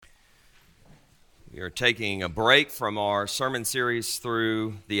We are taking a break from our sermon series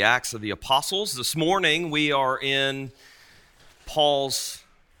through the Acts of the Apostles. This morning we are in Paul's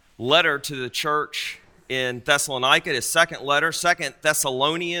letter to the church in Thessalonica, his second letter, 2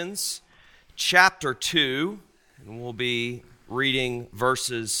 Thessalonians chapter 2, and we'll be reading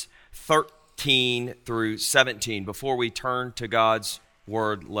verses 13 through 17. Before we turn to God's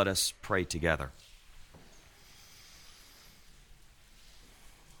word, let us pray together.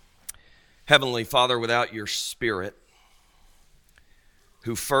 Heavenly Father, without your Spirit,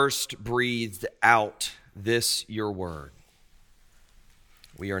 who first breathed out this your word,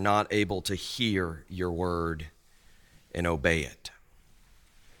 we are not able to hear your word and obey it.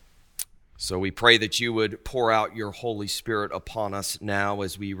 So we pray that you would pour out your Holy Spirit upon us now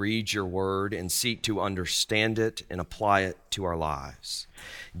as we read your word and seek to understand it and apply it to our lives.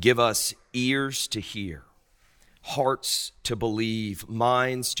 Give us ears to hear, hearts to believe,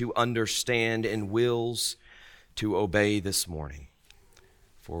 minds to understand, and wills to obey this morning.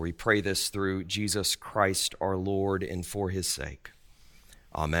 For we pray this through Jesus Christ our Lord and for his sake.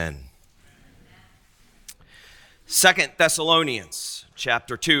 Amen. 2 Thessalonians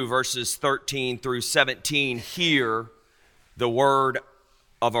chapter 2, verses 13 through 17. Hear the word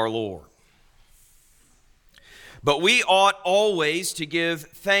of our Lord. But we ought always to give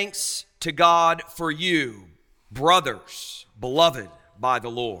thanks to God for you, brothers, beloved by the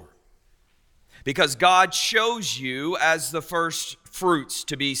Lord, because God chose you as the first fruits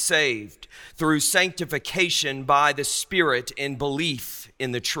to be saved through sanctification by the Spirit in belief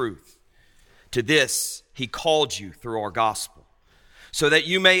in the truth. To this he called you through our gospel, so that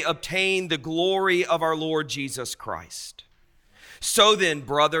you may obtain the glory of our Lord Jesus Christ. So then,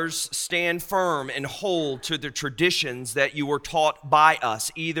 brothers, stand firm and hold to the traditions that you were taught by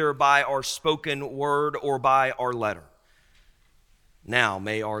us, either by our spoken word or by our letter. Now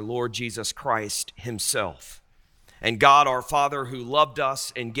may our Lord Jesus Christ himself and God our Father, who loved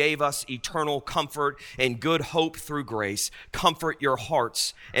us and gave us eternal comfort and good hope through grace, comfort your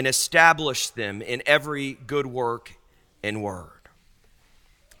hearts and establish them in every good work and word.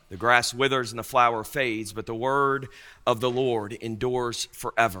 The grass withers and the flower fades, but the word of the Lord endures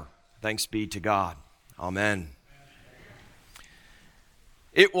forever. Thanks be to God. Amen.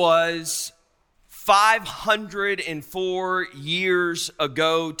 It was 504 years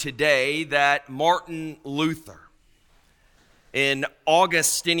ago today that Martin Luther, an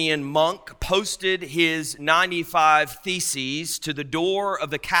Augustinian monk, posted his 95 Theses to the door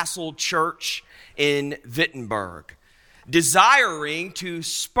of the Castle Church in Wittenberg, desiring to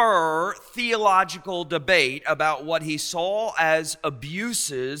spur theological debate about what he saw as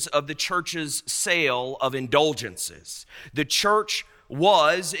abuses of the church's sale of indulgences. The church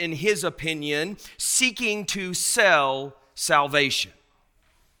was, in his opinion, seeking to sell salvation.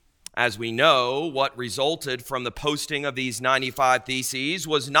 As we know, what resulted from the posting of these 95 Theses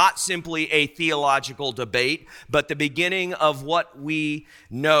was not simply a theological debate, but the beginning of what we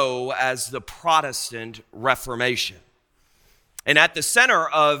know as the Protestant Reformation. And at the center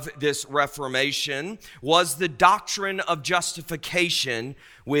of this Reformation was the doctrine of justification,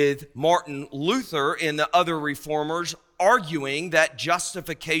 with Martin Luther and the other reformers arguing that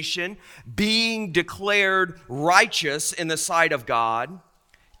justification, being declared righteous in the sight of God,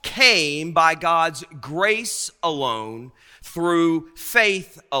 came by God's grace alone, through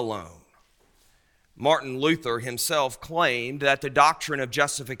faith alone. Martin Luther himself claimed that the doctrine of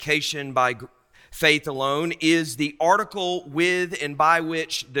justification by faith alone is the article with and by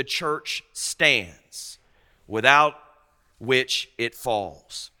which the church stands, without which it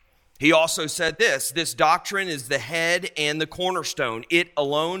falls. He also said this doctrine is the head and the cornerstone. It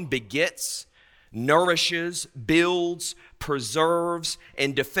alone begets, nourishes, builds, preserves,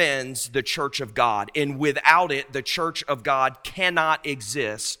 and defends the church of God. And without it, the church of God cannot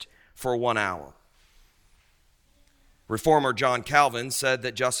exist for 1 hour. Reformer John Calvin said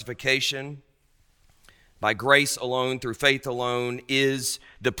that justification by grace alone, through faith alone, is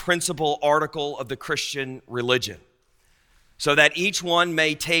the principal article of the Christian religion, so that each one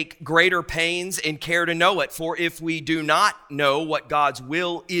may take greater pains and care to know it. For if we do not know what God's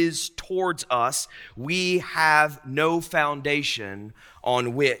will is towards us, we have no foundation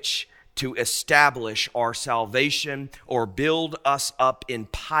on which to establish our salvation or build us up in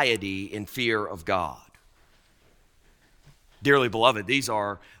piety in fear of God. Dearly beloved, these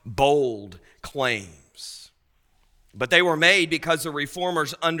are bold claims. But they were made because the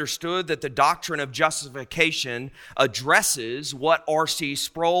reformers understood that the doctrine of justification addresses what R.C.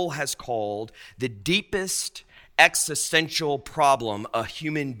 Sproul has called the deepest existential problem a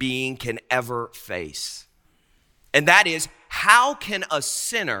human being can ever face. And that is, how can a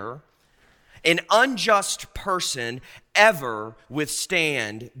sinner an unjust person ever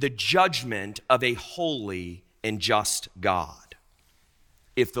withstand the judgment of a holy and just God?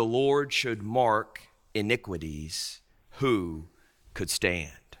 If the Lord should mark iniquities, who could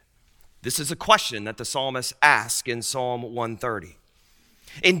stand? This is a question that the psalmist asks in Psalm 130.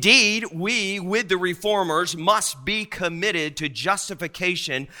 Indeed, we, with the reformers, must be committed to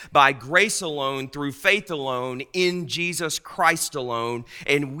justification by grace alone, through faith alone, in Jesus Christ alone,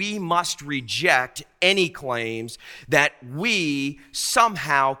 and we must reject any claims that we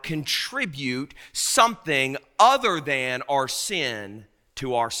somehow contribute something other than our sin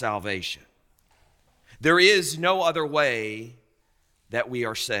to our salvation. There is no other way that we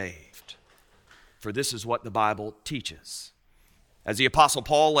are saved, for this is what the Bible teaches. As the Apostle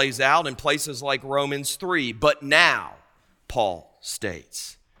Paul lays out in places like Romans 3, but now, Paul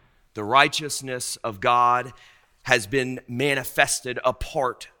states, the righteousness of God has been manifested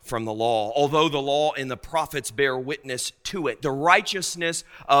apart from the law. Although the law and the prophets bear witness to it, the righteousness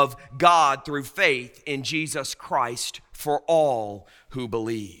of God through faith in Jesus Christ for all who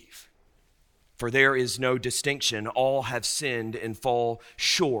believe. For there is no distinction. All have sinned and fall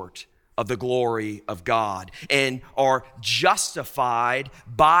short of the glory of God, and are justified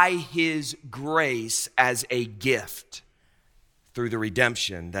by his grace as a gift through the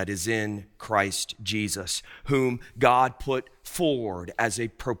redemption that is in Christ Jesus, whom God put forward as a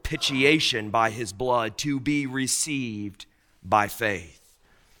propitiation by his blood to be received by faith.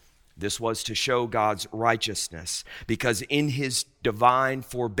 This was to show God's righteousness, because in his divine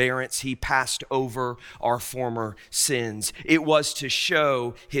forbearance he passed over our former sins. It was to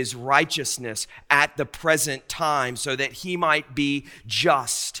show his righteousness at the present time, so that he might be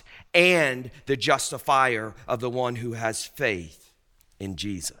just and the justifier of the one who has faith in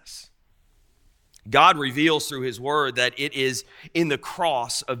Jesus. God reveals through his word that it is in the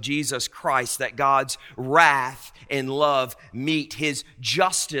cross of Jesus Christ that God's wrath and love meet, his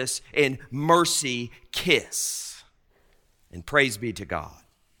justice and mercy kiss. And praise be to God,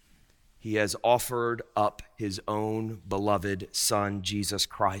 he has offered up his own beloved Son, Jesus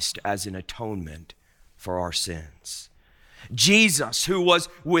Christ, as an atonement for our sins. Jesus, who was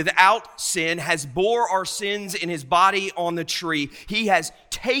without sin, has bore our sins in his body on the tree. He has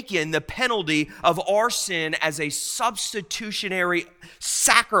taken the penalty of our sin as a substitutionary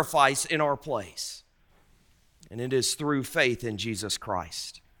sacrifice in our place. And it is through faith in Jesus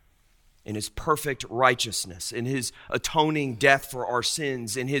Christ, in his perfect righteousness, in his atoning death for our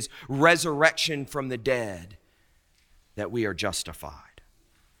sins, in his resurrection from the dead, that we are justified,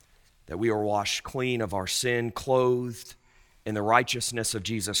 that we are washed clean of our sin, clothed in the righteousness of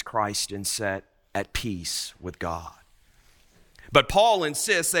Jesus Christ, and set at peace with God. But Paul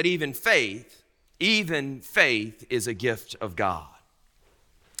insists that even faith is a gift of God.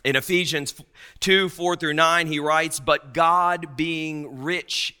 In Ephesians 2, 4 through 9, he writes, "But God, being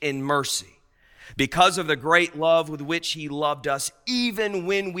rich in mercy, because of the great love with which he loved us, even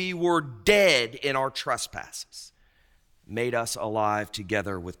when we were dead in our trespasses, made us alive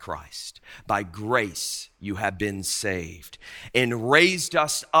together with Christ. By grace you have been saved, and raised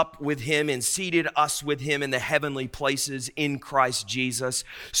us up with him and seated us with him in the heavenly places in Christ Jesus,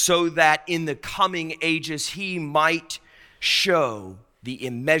 so that in the coming ages he might show the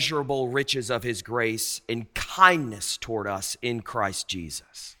immeasurable riches of his grace and kindness toward us in Christ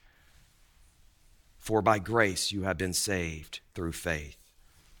Jesus. For by grace you have been saved through faith.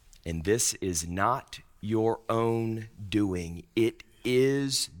 And this is not your own doing. It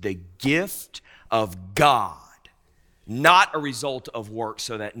is the gift of God, not a result of work,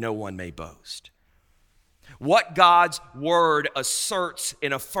 so that no one may boast." What God's word asserts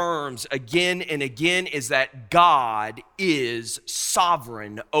and affirms again and again is that God is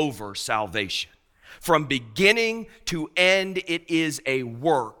sovereign over salvation. From beginning to end, it is a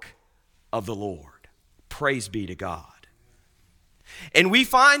work of the Lord. Praise be to God. And we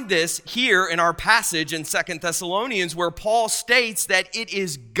find this here in our passage in 2 Thessalonians, where Paul states that it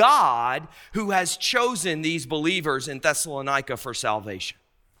is God who has chosen these believers in Thessalonica for salvation.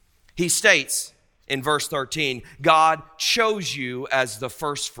 He states in verse 13, "God chose you as the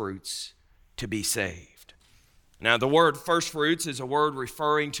firstfruits to be saved." Now, the word firstfruits is a word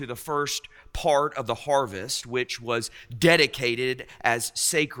referring to the first part of the harvest, which was dedicated as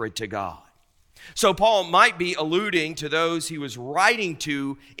sacred to God. So Paul might be alluding to those he was writing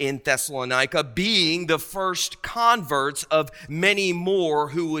to in Thessalonica being the first converts of many more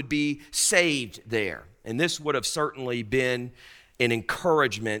who would be saved there. And this would have certainly been an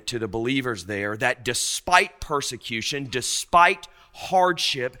encouragement to the believers there, that despite persecution, despite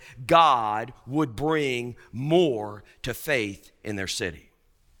hardship, God would bring more to faith in their city.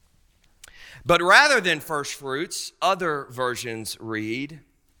 But rather than first fruits, other versions read,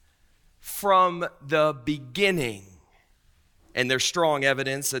 from the beginning. And there's strong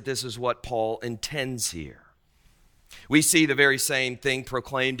evidence that this is what Paul intends here. We see the very same thing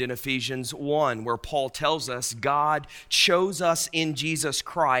proclaimed in Ephesians 1, where Paul tells us God chose us in Jesus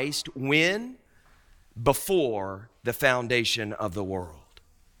Christ when? Before the foundation of the world.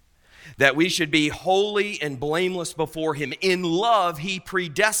 That we should be holy and blameless before him. In love, he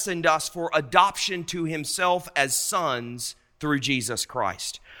predestined us for adoption to himself as sons through Jesus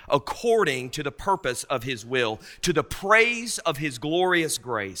Christ, according to the purpose of his will, to the praise of his glorious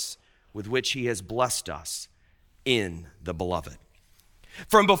grace with which he has blessed us in the beloved.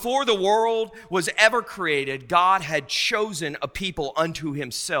 From before the world was ever created, God had chosen a people unto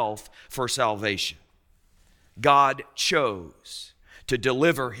himself for salvation. God chose to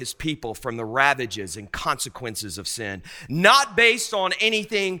deliver his people from the ravages and consequences of sin, not based on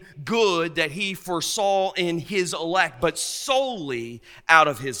anything good that he foresaw in his elect, but solely out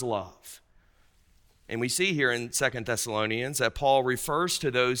of his love. And we see here in 2 Thessalonians that Paul refers to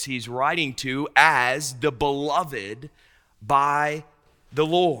those he's writing to as the beloved by the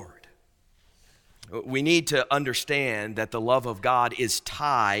Lord. We need to understand that the love of God is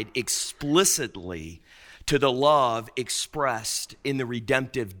tied explicitly to the love expressed in the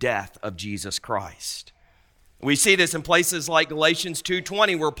redemptive death of Jesus Christ. We see this in places like Galatians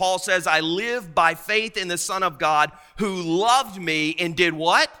 2:20, where Paul says, I live by faith in the Son of God who loved me and did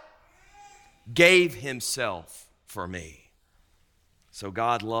what? Gave himself for me. So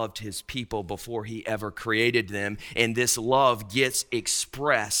God loved his people before he ever created them, and this love gets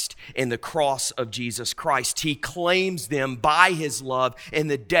expressed in the cross of Jesus Christ. He claims them by his love in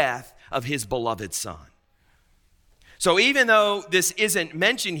the death of his beloved Son. So even though this isn't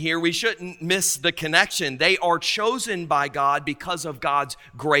mentioned here, we shouldn't miss the connection. They are chosen by God because of God's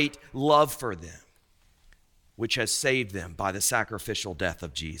great love for them, which has saved them by the sacrificial death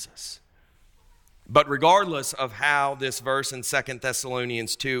of Jesus. But regardless of how this verse in 2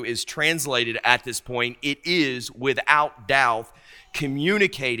 Thessalonians 2 is translated at this point, it is without doubt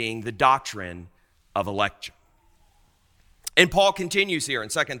communicating the doctrine of election. And Paul continues here in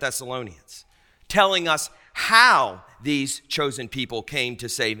 2 Thessalonians, telling us how these chosen people came to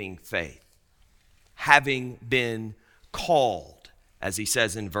saving faith, having been called, as he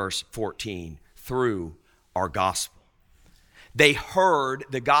says in verse 14, through our gospel. They heard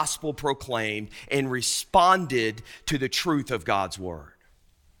the gospel proclaimed and responded to the truth of God's word.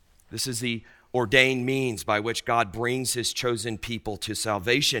 This is the ordained means by which God brings his chosen people to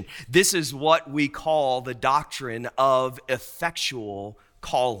salvation. This is what we call the doctrine of effectual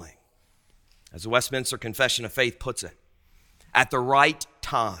calling. As the Westminster Confession of Faith puts it, at the right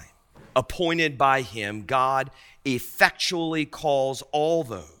time, appointed by him, God effectually calls all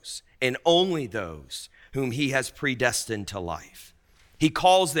those and only those whom he has predestined to life. He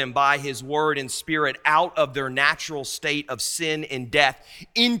calls them by his word and spirit out of their natural state of sin and death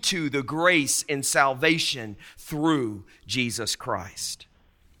into the grace and salvation through Jesus Christ.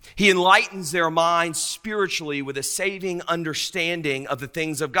 He enlightens their minds spiritually with a saving understanding of the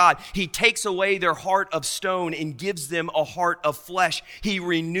things of God. He takes away their heart of stone and gives them a heart of flesh. He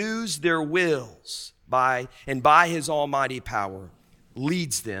renews their wills by his almighty power,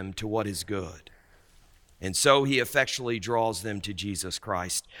 leads them to what is good. And so he effectually draws them to Jesus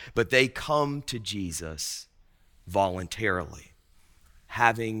Christ. But they come to Jesus voluntarily,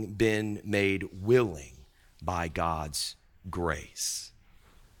 having been made willing by God's grace.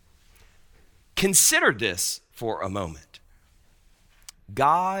 Consider this for a moment.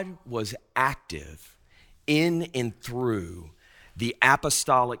 God was active in and through the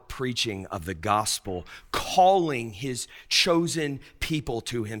apostolic preaching of the gospel, calling his chosen people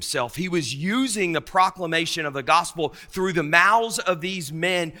to himself. He was using the proclamation of the gospel through the mouths of these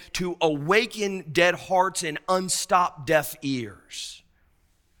men to awaken dead hearts and unstop deaf ears.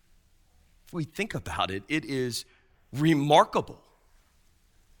 If we think about it, it is remarkable.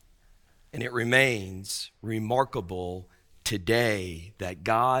 And it remains remarkable today that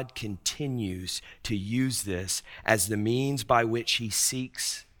God continues to use this as the means by which he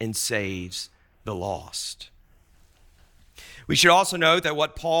seeks and saves the lost. We should also note that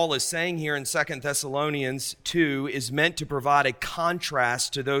what Paul is saying here in 2 Thessalonians 2 is meant to provide a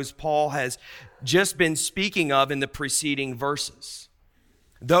contrast to those Paul has just been speaking of in the preceding verses.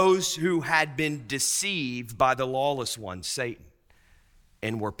 Those who had been deceived by the lawless one, Satan,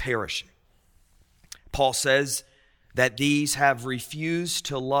 and were perishing. Paul says that these have refused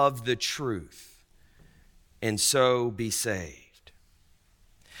to love the truth and so be saved.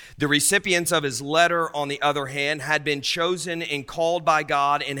 The recipients of his letter, on the other hand, had been chosen and called by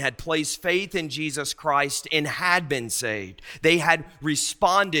God and had placed faith in Jesus Christ and had been saved. They had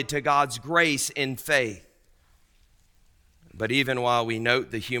responded to God's grace in faith. But even while we note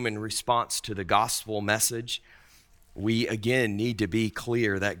the human response to the gospel message, we again need to be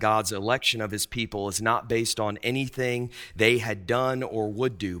clear that God's election of his people is not based on anything they had done or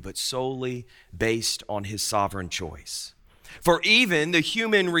would do, but solely based on his sovereign choice. For even the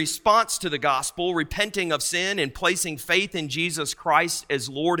human response to the gospel, repenting of sin and placing faith in Jesus Christ as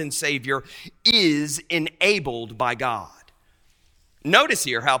Lord and Savior, is enabled by God. Notice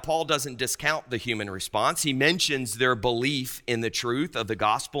here how Paul doesn't discount the human response. He mentions their belief in the truth of the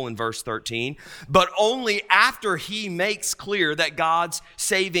gospel in verse 13, but only after he makes clear that God's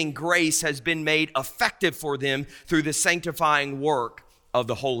saving grace has been made effective for them through the sanctifying work of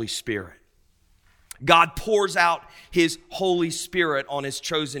the Holy Spirit. God pours out his Holy Spirit on his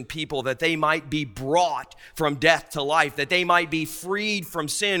chosen people that they might be brought from death to life, that they might be freed from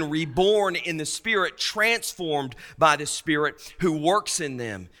sin, reborn in the Spirit, transformed by the Spirit who works in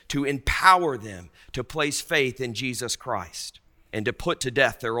them to empower them to place faith in Jesus Christ and to put to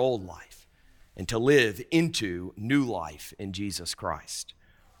death their old life and to live into new life in Jesus Christ.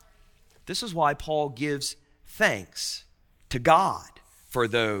 This is why Paul gives thanks to God for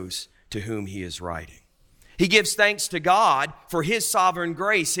those to whom he is writing. He gives thanks to God for his sovereign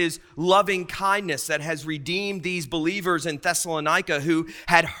grace, his loving kindness that has redeemed these believers in Thessalonica who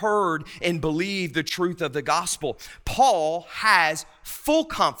had heard and believed the truth of the gospel. Paul has full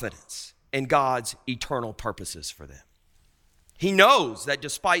confidence in God's eternal purposes for them. He knows that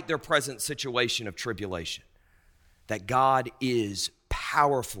despite their present situation of tribulation, that God is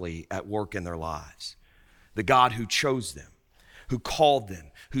powerfully at work in their lives. The God who chose them, who called them,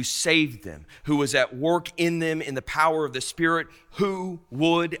 who saved them, who was at work in them in the power of the Spirit, who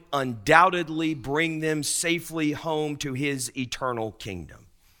would undoubtedly bring them safely home to his eternal kingdom.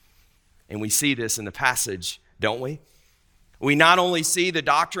 And we see this in the passage, don't we? We not only see the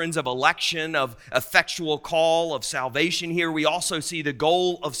doctrines of election, of effectual call, of salvation here, we also see the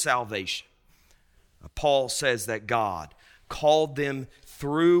goal of salvation. Paul says that God called them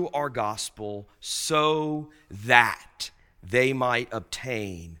through our gospel so that they might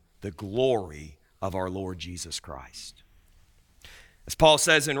obtain the glory of our Lord Jesus Christ. As Paul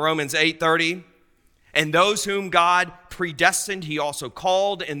says in Romans 8:30, and those whom God predestined, he also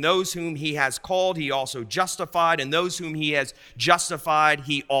called, and those whom he has called, he also justified, and those whom he has justified,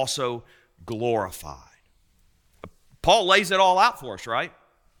 he also glorified. Paul lays it all out for us, right?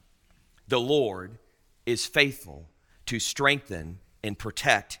 The Lord is faithful to strengthen and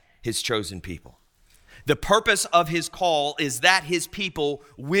protect his chosen people. The purpose of his call is that his people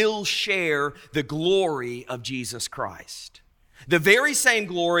will share the glory of Jesus Christ. The very same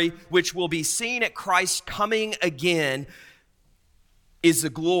glory which will be seen at Christ's coming again is the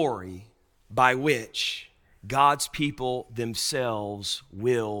glory by which God's people themselves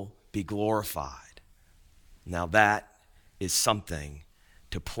will be glorified. Now that is something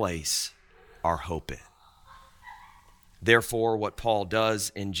to place our hope in. Therefore, what Paul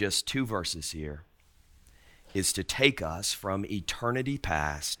does in just 2 verses here is to take us from eternity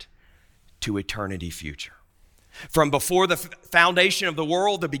past to eternity future. From before the foundation of the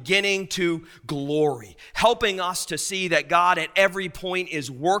world, the beginning, to glory, helping us to see that God at every point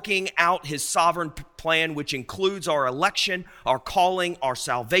is working out his sovereign plan, which includes our election, our calling, our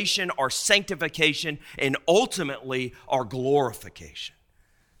salvation, our sanctification, and ultimately our glorification.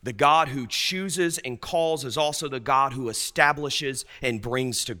 The God who chooses and calls is also the God who establishes and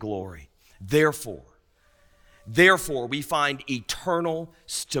brings to glory. Therefore, we find eternal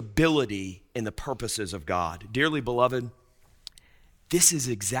stability in the purposes of God. Dearly beloved, this is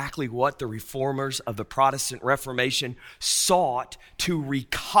exactly what the reformers of the Protestant Reformation sought to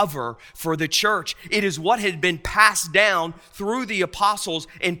recover for the church. It is what had been passed down through the apostles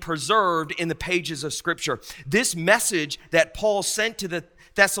and preserved in the pages of Scripture. This message that Paul sent to the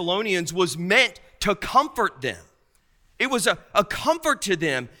Thessalonians was meant to comfort them. It was a comfort to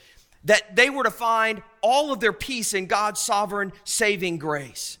them that they were to find all of their peace in God's sovereign saving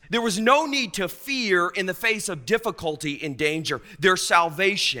grace. There was no need to fear in the face of difficulty and danger. Their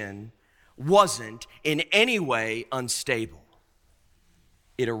salvation wasn't in any way unstable.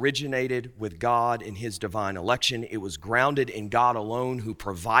 It originated with God in his divine election. It was grounded in God alone, who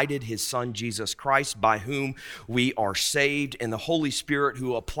provided his Son, Jesus Christ, by whom we are saved, and the Holy Spirit,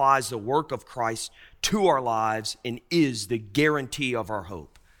 who applies the work of Christ to our lives and is the guarantee of our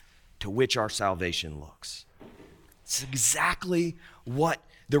hope, to which our salvation looks. It's exactly what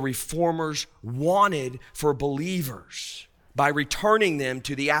the reformers wanted for believers. by returning them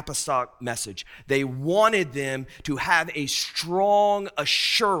to the apostolic message. They wanted them to have a strong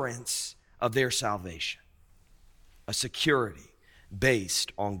assurance of their salvation, a security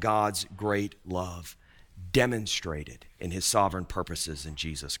based on God's great love, demonstrated in his sovereign purposes in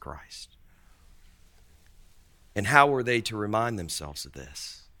Jesus Christ. And how were they to remind themselves of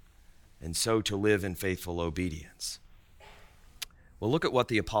this, and so to live in faithful obedience? Well, look at what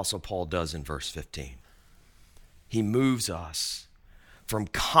the Apostle Paul does in verse 15. He moves us from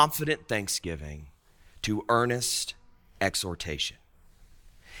confident thanksgiving to earnest exhortation.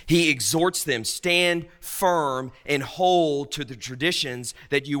 He exhorts them, stand firm and hold to the traditions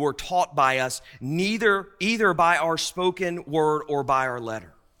that you were taught by us, either by our spoken word or by our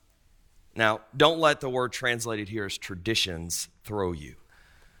letter. Now, don't let the word translated here as traditions throw you.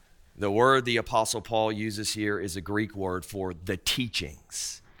 The word the Apostle Paul uses here is a Greek word for the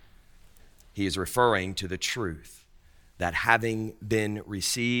teachings. He is referring to the truth that having been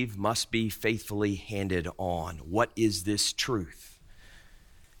received must be faithfully handed on. What is this truth?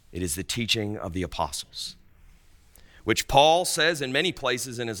 It is the teaching of the apostles, which Paul says in many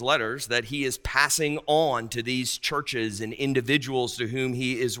places in his letters that he is passing on to these churches and individuals to whom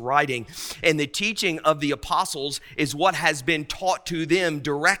he is writing. And the teaching of the apostles is what has been taught to them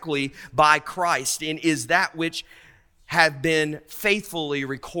directly by Christ, and is that which have been faithfully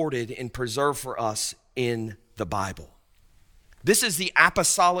recorded and preserved for us in the Bible. This is the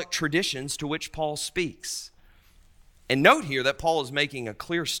apostolic traditions to which Paul speaks. And note here that Paul is making a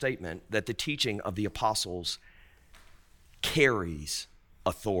clear statement that the teaching of the apostles carries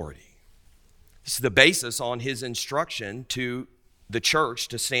authority. This is the basis on his instruction to the church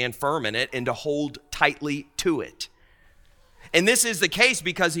to stand firm in it and to hold tightly to it. And this is the case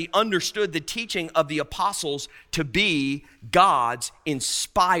because he understood the teaching of the apostles to be God's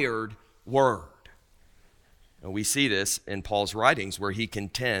inspired word. And we see this in Paul's writings where he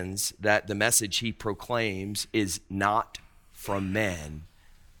contends that the message he proclaims is not from men,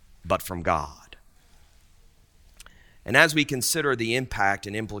 but from God. And as we consider the impact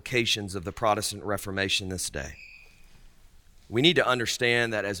and implications of the Protestant Reformation this day, we need to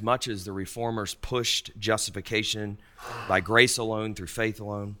understand that as much as the Reformers pushed justification by grace alone through faith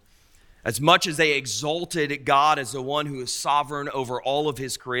alone, as much as they exalted God as the one who is sovereign over all of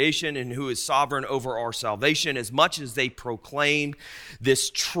his creation and who is sovereign over our salvation, as much as they proclaimed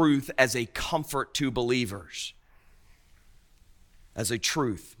this truth as a comfort to believers, as a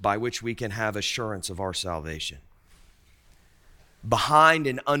truth by which we can have assurance of our salvation, behind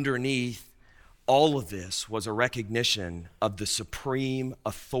and underneath all of this was a recognition of the supreme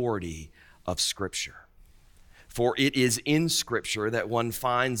authority of Scripture. For it is in Scripture that one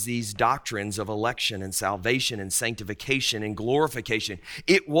finds these doctrines of election and salvation and sanctification and glorification.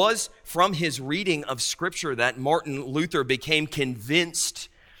 It was from his reading of Scripture that Martin Luther became convinced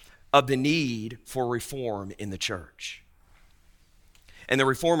of the need for reform in the church. And the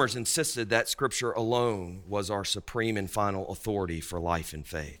Reformers insisted that Scripture alone was our supreme and final authority for life and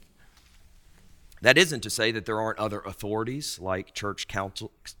faith. That isn't to say that there aren't other authorities like church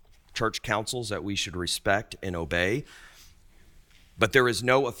councils that we should respect and obey, but there is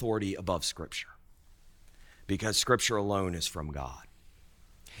no authority above Scripture because Scripture alone is from God.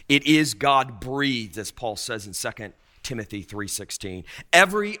 It is God-breathed, as Paul says in 2 Timothy 3:16.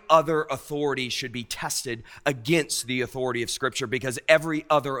 Every other authority should be tested against the authority of Scripture because every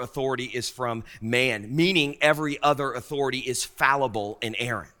other authority is from man, meaning every other authority is fallible and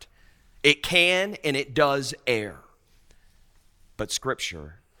errant. It can and it does err, but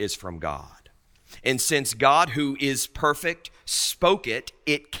Scripture is from God. And since God, who is perfect, spoke it,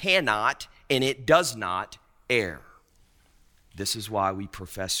 it cannot and it does not err. This is why we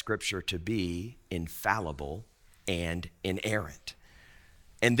profess Scripture to be infallible and inerrant.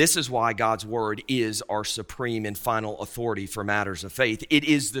 And this is why God's Word is our supreme and final authority for matters of faith. It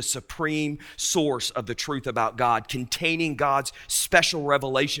is the supreme source of the truth about God, containing God's special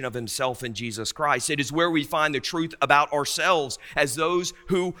revelation of himself in Jesus Christ. It is where we find the truth about ourselves as those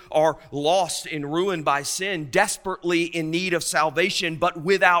who are lost and ruined by sin, desperately in need of salvation, but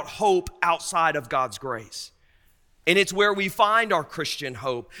without hope outside of God's grace. And it's where we find our Christian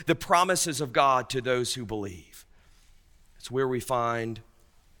hope, the promises of God to those who believe. It's where we find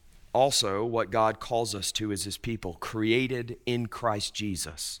also what God calls us to as his people, created in Christ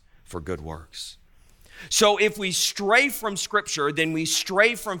Jesus for good works. So if we stray from Scripture, then we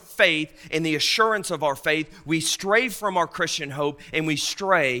stray from faith and the assurance of our faith. We stray from our Christian hope and we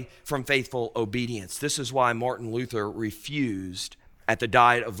stray from faithful obedience. This is why Martin Luther refused at the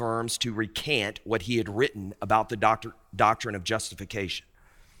Diet of Worms to recant what he had written about the doctrine of justification.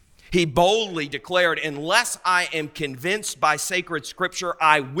 He boldly declared, "Unless I am convinced by sacred scripture,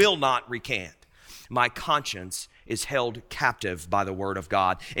 I will not recant. My conscience is held captive by the word of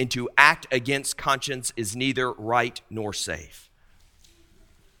God, and to act against conscience is neither right nor safe."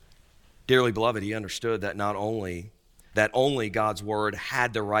 Dearly beloved, he understood that only God's word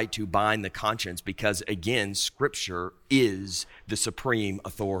had the right to bind the conscience because, again, Scripture is the supreme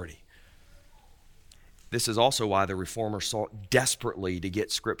authority. This is also why the Reformers sought desperately to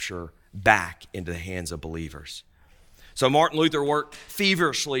get Scripture back into the hands of believers. So Martin Luther worked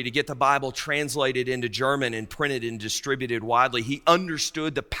feverishly to get the Bible translated into German and printed and distributed widely. He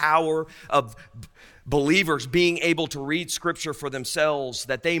understood the power of believers being able to read Scripture for themselves,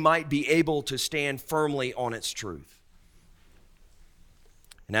 that they might be able to stand firmly on its truth.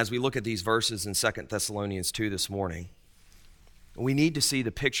 And as we look at these verses in 2 Thessalonians 2 this morning, we need to see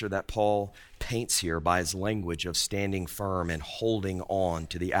the picture that Paul paints here by his language of standing firm and holding on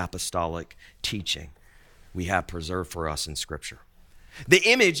to the apostolic teaching we have preserved for us in Scripture. The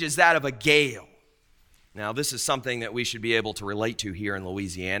image is that of a gale. Now, this is something that we should be able to relate to here in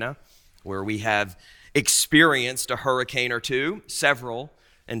Louisiana, where we have experienced a hurricane or two, several,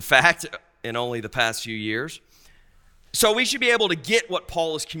 in fact, in only the past few years. So we should be able to get what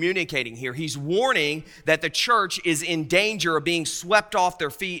Paul is communicating here. He's warning that the church is in danger of being swept off their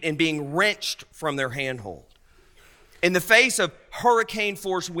feet and being wrenched from their handhold. In the face of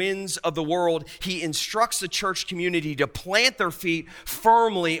hurricane-force winds of the world, he instructs the church community to plant their feet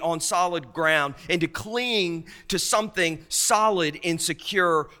firmly on solid ground and to cling to something solid and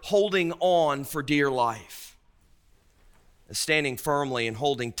secure, holding on for dear life. Standing firmly and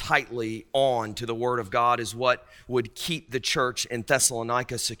holding tightly on to the Word of God is what would keep the church in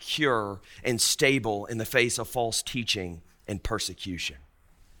Thessalonica secure and stable in the face of false teaching and persecution.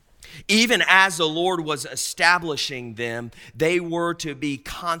 Even as the Lord was establishing them, they were to be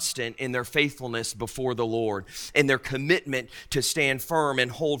constant in their faithfulness before the Lord, and their commitment to stand firm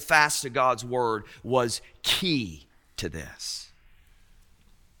and hold fast to God's word was key to this.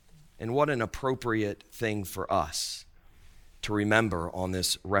 And what an appropriate thing for us to remember on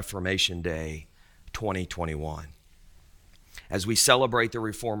this Reformation Day 2021. As we celebrate the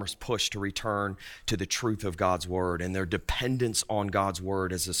Reformers' push to return to the truth of God's word and their dependence on God's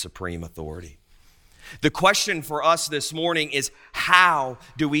word as a supreme authority. The question for us this morning is, how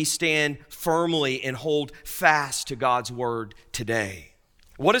do we stand firmly and hold fast to God's word today?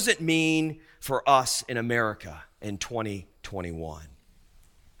 What does it mean for us in America in 2021?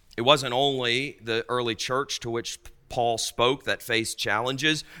 It wasn't only the early church to which Paul spoke that faced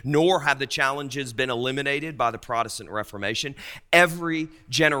challenges, nor have the challenges been eliminated by the Protestant Reformation. Every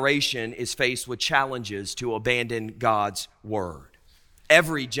generation is faced with challenges to abandon God's word.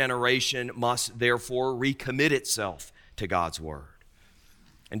 Every generation must therefore recommit itself to God's word.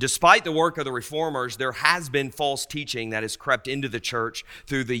 And despite the work of the Reformers, there has been false teaching that has crept into the church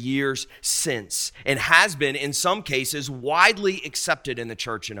through the years since, and has been, in some cases, widely accepted in the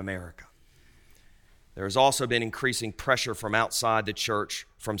church in America. There has also been increasing pressure from outside the church,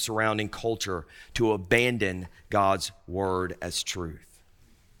 from surrounding culture, to abandon God's word as truth.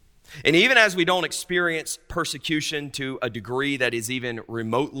 And even as we don't experience persecution to a degree that is even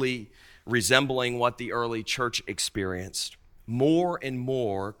remotely resembling what the early church experienced, more and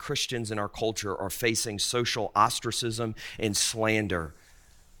more Christians in our culture are facing social ostracism and slander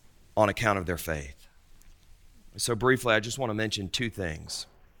on account of their faith. So briefly, I just want to mention two things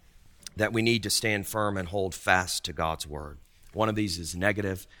that we need to stand firm and hold fast to God's word. One of these is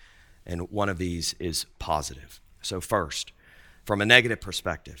negative, and one of these is positive. So first, from a negative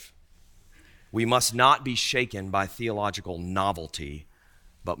perspective, we must not be shaken by theological novelty,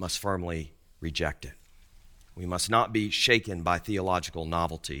 but must firmly reject it. We must not be shaken by theological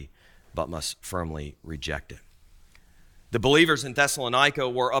novelty, but must firmly reject it. The believers in Thessalonica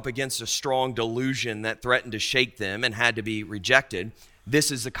were up against a strong delusion that threatened to shake them and had to be rejected.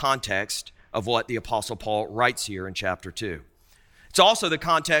 This is the context of what the Apostle Paul writes here in chapter 2. It's also the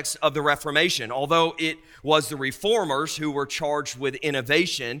context of the Reformation. Although it was the Reformers who were charged with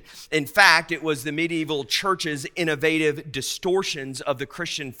innovation, in fact, it was the medieval church's innovative distortions of the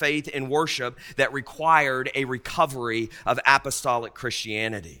Christian faith and worship that required a recovery of apostolic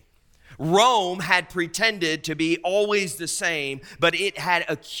Christianity. Rome had pretended to be always the same, but it had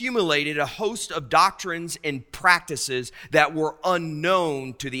accumulated a host of doctrines and practices that were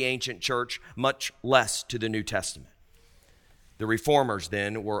unknown to the ancient church, much less to the New Testament. The Reformers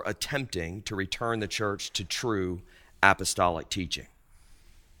then were attempting to return the church to true apostolic teaching.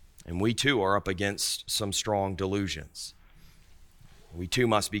 And we too are up against some strong delusions. We too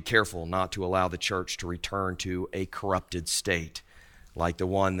must be careful not to allow the church to return to a corrupted state like the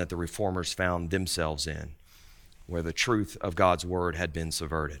one that the reformers found themselves in, where the truth of God's word had been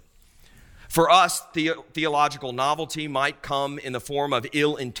subverted. For us, theological novelty might come in the form of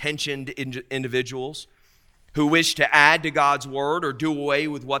ill-intentioned individuals who wish to add to God's word or do away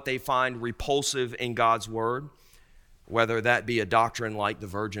with what they find repulsive in God's word, whether that be a doctrine like the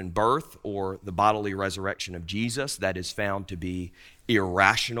virgin birth or the bodily resurrection of Jesus that is found to be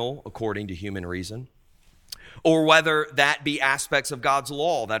irrational according to human reason, or whether that be aspects of God's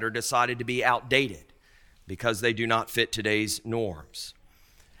law that are decided to be outdated because they do not fit today's norms.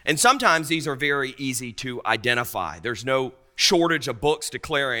 And sometimes these are very easy to identify. There's no shortage of books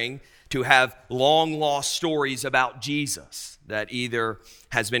declaring to have long-lost stories about Jesus that either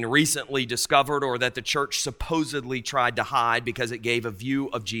has been recently discovered or that the church supposedly tried to hide because it gave a view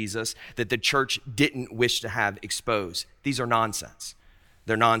of Jesus that the church didn't wish to have exposed. These are nonsense.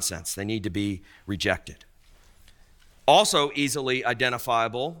 They're nonsense. They need to be rejected. Also easily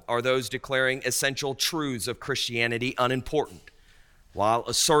identifiable are those declaring essential truths of Christianity unimportant, while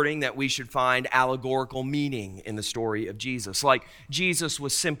asserting that we should find allegorical meaning in the story of Jesus. Like Jesus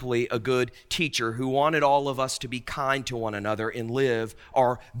was simply a good teacher who wanted all of us to be kind to one another and live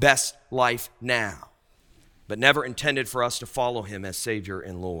our best life now, but never intended for us to follow him as Savior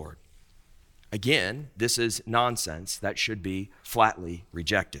and Lord. Again, this is nonsense that should be flatly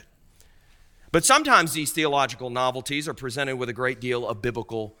rejected. But sometimes these theological novelties are presented with a great deal of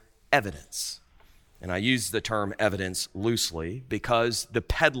biblical evidence. And I use the term evidence loosely because the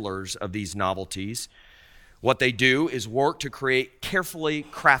peddlers of these novelties, what they do is work to create carefully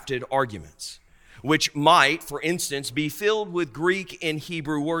crafted arguments, which might, for instance, be filled with Greek and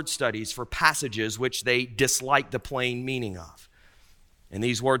Hebrew word studies for passages which they dislike the plain meaning of. And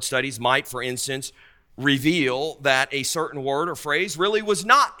these word studies might, for instance, reveal that a certain word or phrase really was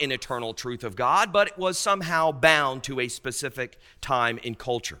not an eternal truth of God, but it was somehow bound to a specific time and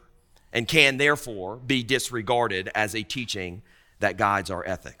culture, and can therefore be disregarded as a teaching that guides our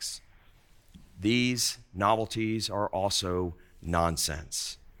ethics. These novelties are also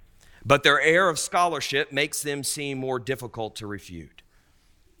nonsense, but their air of scholarship makes them seem more difficult to refute.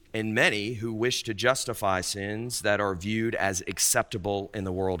 And many who wish to justify sins that are viewed as acceptable in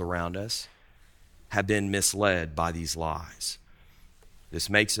the world around us have been misled by these lies. This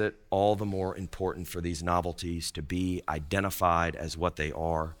makes it all the more important for these novelties to be identified as what they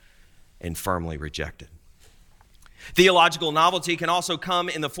are and firmly rejected. Theological novelty can also come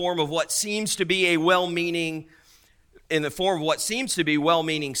in the form of what seems to be well-meaning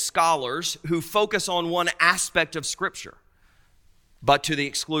scholars who focus on one aspect of Scripture, but to the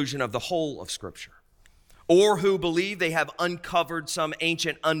exclusion of the whole of Scripture, or who believe they have uncovered some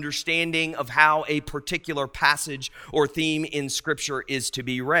ancient understanding of how a particular passage or theme in Scripture is to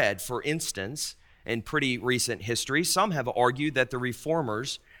be read. For instance, in pretty recent history, some have argued that the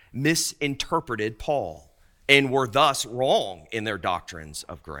Reformers misinterpreted Paul and were thus wrong in their doctrines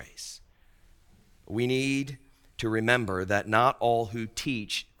of grace. We need to remember that not all who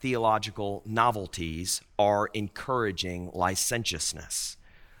teach theological novelties are encouraging licentiousness.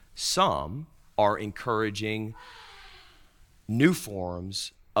 Some are encouraging new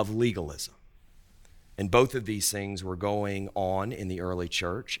forms of legalism. And both of these things were going on in the early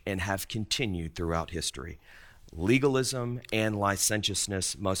church and have continued throughout history. Legalism and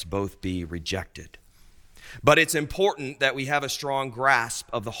licentiousness must both be rejected. But it's important that we have a strong grasp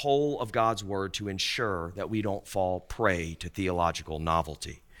of the whole of God's word to ensure that we don't fall prey to theological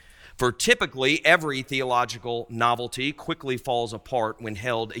novelty. For typically, every theological novelty quickly falls apart when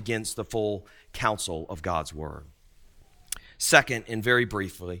held against the full counsel of God's word. Second, and very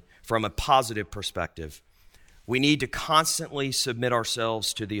briefly, from a positive perspective, we need to constantly submit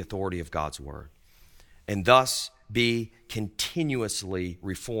ourselves to the authority of God's word, and thus be continuously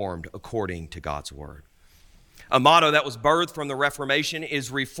reformed according to God's word. A motto that was birthed from the Reformation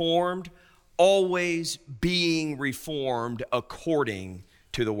is reformed, always being reformed according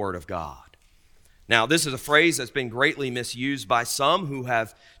to the word of God. Now, this is a phrase that's been greatly misused by some who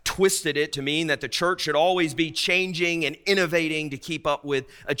have twisted it to mean that the church should always be changing and innovating to keep up with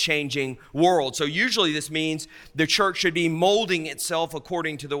a changing world. So usually this means the church should be molding itself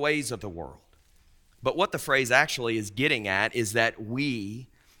according to the ways of the world. But what the phrase actually is getting at is that we,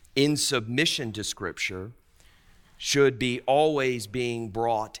 in submission to Scripture, should be always being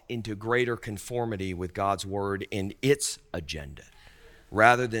brought into greater conformity with God's word and its agenda,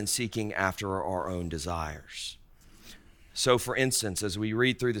 rather than seeking after our own desires. So, for instance, as we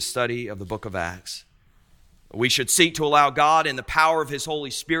read through the study of the book of Acts, We should seek to allow God in the power of His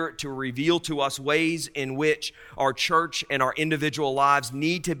Holy Spirit to reveal to us ways in which our church and our individual lives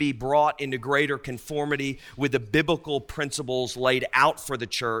need to be brought into greater conformity with the biblical principles laid out for the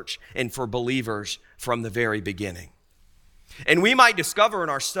church and for believers from the very beginning. And we might discover in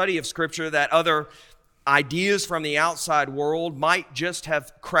our study of Scripture that other ideas from the outside world might just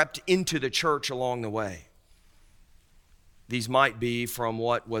have crept into the church along the way. These might be from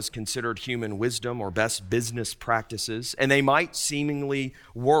what was considered human wisdom or best business practices, and they might seemingly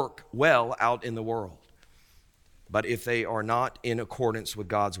work well out in the world. But if they are not in accordance with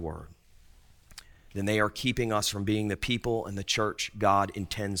God's word, then they are keeping us from being the people and the church God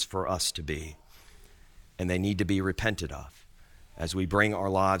intends for us to be. And they need to be repented of as we bring our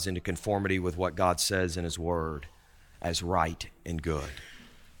lives into conformity with what God says in His word as right and good.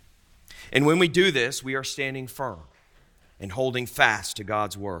 And when we do this, we are standing firm and holding fast to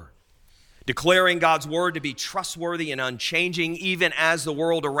God's word, declaring God's word to be trustworthy and unchanging, even as the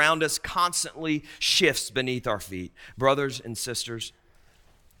world around us constantly shifts beneath our feet. Brothers and sisters,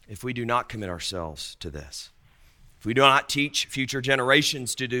 if we do not commit ourselves to this, if we do not teach future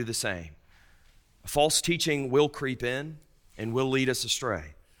generations to do the same, false teaching will creep in and will lead us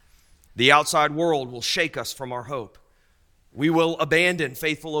astray. The outside world will shake us from our hope. We will abandon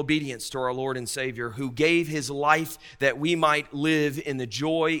faithful obedience to our Lord and Savior, who gave His life that we might live in the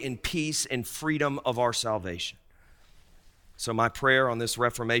joy and peace and freedom of our salvation. So my prayer on this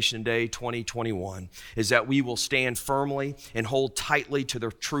Reformation Day 2021 is that we will stand firmly and hold tightly to the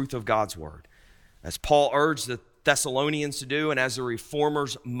truth of God's word, as Paul urged the Thessalonians to do and as the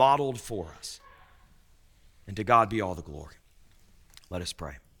reformers modeled for us. And to God be all the glory. Let us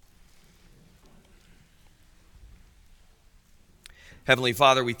pray. Heavenly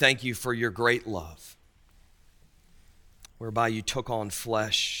Father, we thank You for Your great love, whereby You took on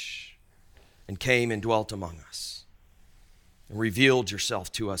flesh and came and dwelt among us and revealed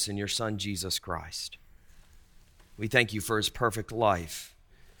Yourself to us in Your Son, Jesus Christ. We thank You for His perfect life,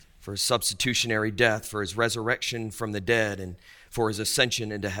 for His substitutionary death, for His resurrection from the dead, and for His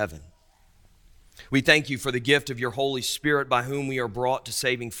ascension into heaven. We thank You for the gift of Your Holy Spirit, by whom we are brought to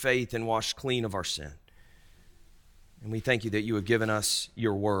saving faith and washed clean of our sin. And we thank You that You have given us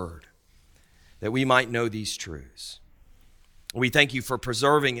Your word, that we might know these truths. We thank You for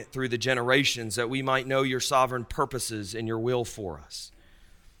preserving it through the generations, that we might know Your sovereign purposes and Your will for us.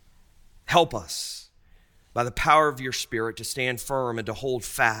 Help us, by the power of Your Spirit, to stand firm and to hold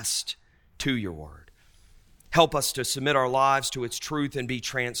fast to Your word. Help us to submit our lives to its truth and be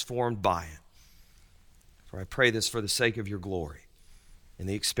transformed by it. For I pray this for the sake of Your glory and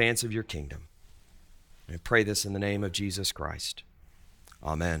the expanse of Your kingdom. I pray this in the name of Jesus Christ.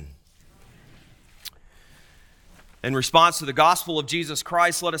 Amen. In response to the gospel of Jesus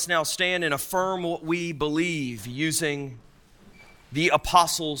Christ, let us now stand and affirm what we believe using the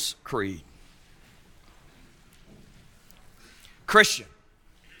Apostles' Creed. Christian,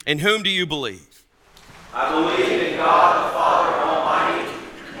 in whom do you believe? I believe in God the Father